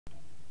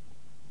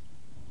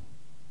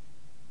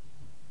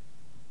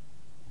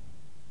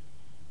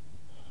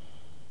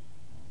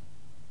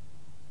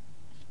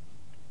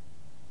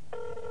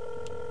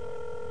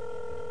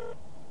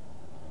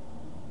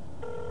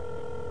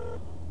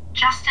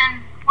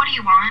What do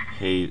you want?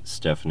 Hey,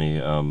 Stephanie,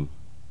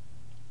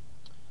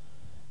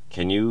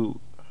 can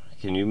you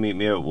meet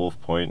me at Wolf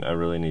Point? I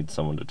really need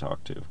someone to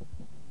talk to.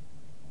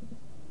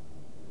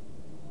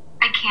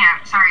 I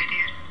can't. Sorry,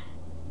 dude.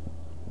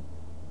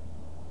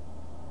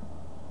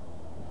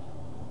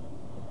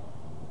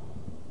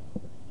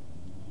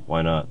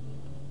 Why not?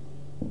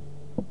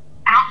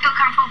 I don't feel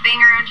comfortable being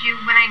around you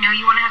when I know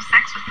you want to have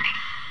sex with me.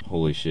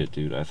 Holy shit,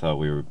 dude. I thought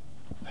we were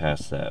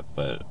past that,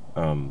 but,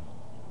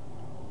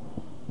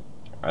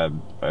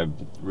 I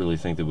really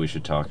think that we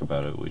should talk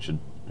about it.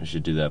 I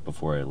should do that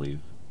before I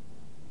leave.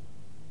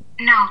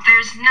 No,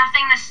 there's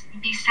nothing to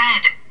be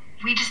said.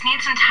 We just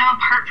need some time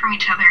apart from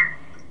each other.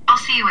 I'll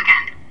see you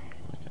again.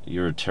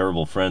 You're a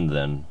terrible friend,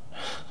 then.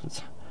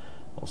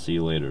 I'll see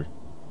you later.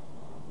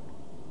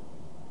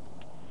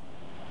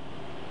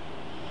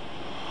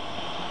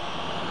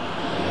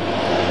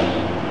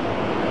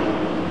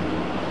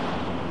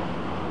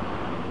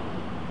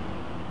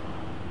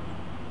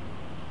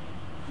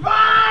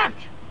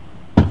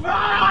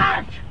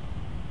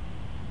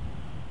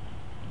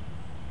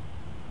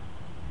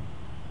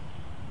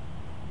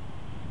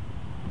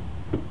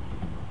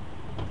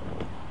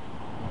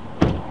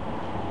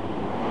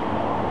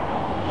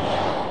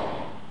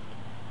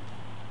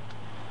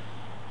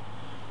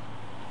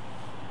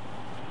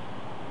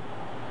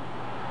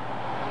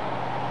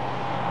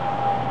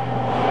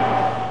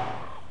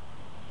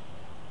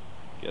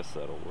 Guess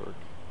that'll work.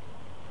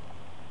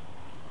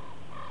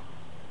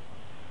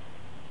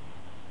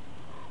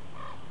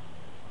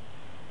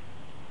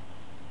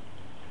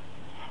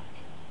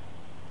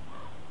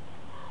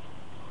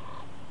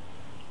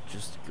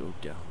 Just go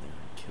down there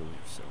and kill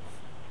yourself.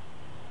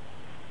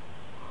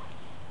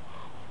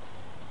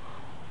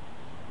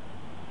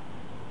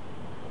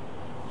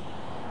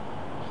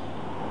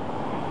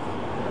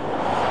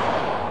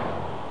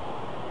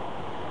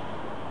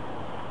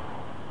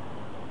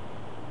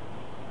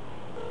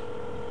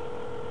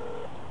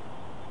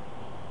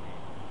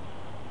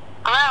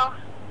 Hello?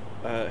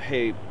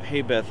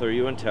 Hey Beth, are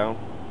you in town?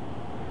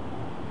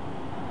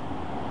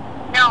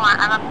 No,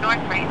 I'm up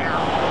north right now.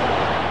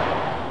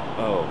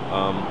 Oh,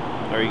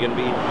 are you gonna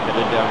be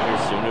headed down here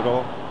soon at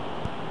all?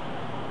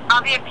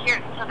 I'll be up here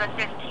until the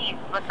 15th.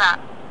 What's up?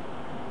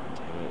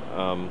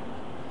 Damn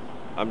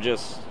it.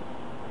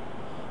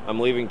 I'm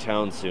leaving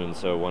town soon,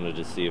 so I wanted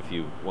to see if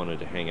you wanted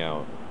to hang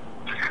out.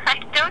 I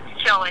don't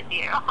chill with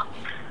you.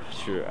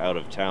 You're out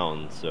of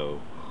town, so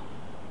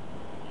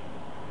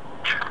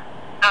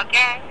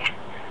Okay.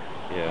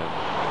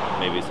 yeah,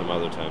 maybe some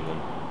other time then.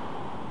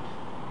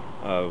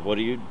 What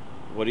are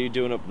you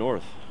doing up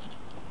north?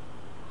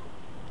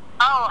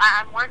 Oh,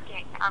 I'm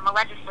working. I'm a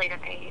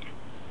legislative aide.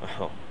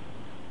 Oh,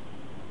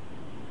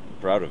 I'm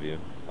proud of you.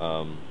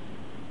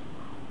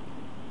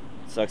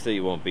 Sucks that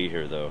you won't be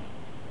here though.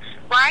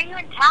 Why are you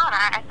in town?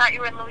 I thought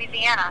you were in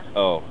Louisiana.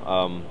 Oh,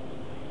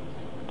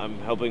 I'm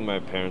helping my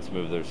parents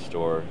move their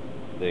store.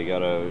 They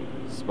got a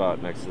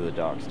spot next to the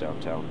docks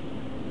downtown.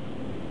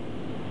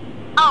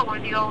 Oh, where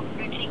the old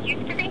boutique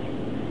used to be?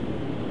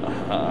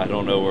 I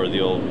don't know where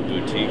the old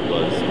boutique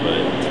was, but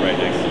it's right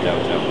next to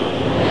downtown.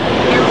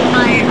 It was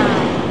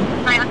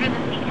my Under the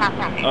Sea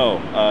Cafe.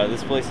 Oh,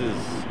 this place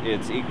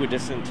it's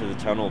equidistant to the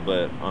tunnel,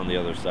 but on the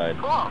other side.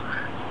 Cool.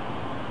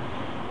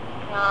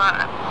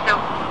 So,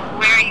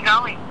 where are you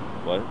going?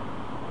 What?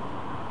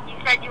 You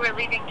said you were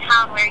leaving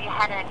town. Where are you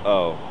headed?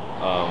 Oh,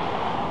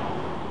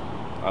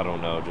 I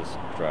don't know, just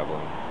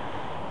traveling.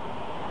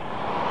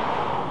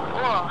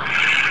 Cool.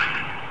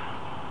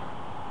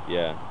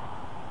 Yeah.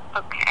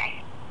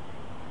 Okay.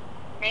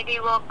 Maybe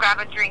we'll grab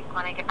a drink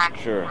when I get back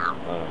to Sure. town.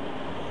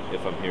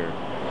 If I'm here.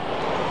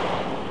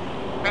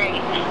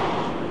 Great.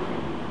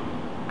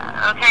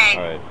 Okay.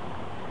 All right.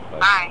 Bye.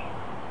 Bye.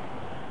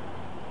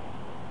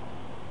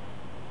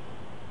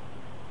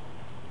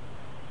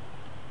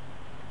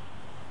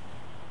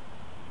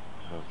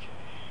 Okay.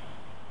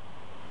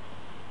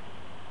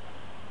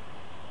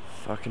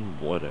 Fucking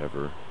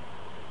whatever.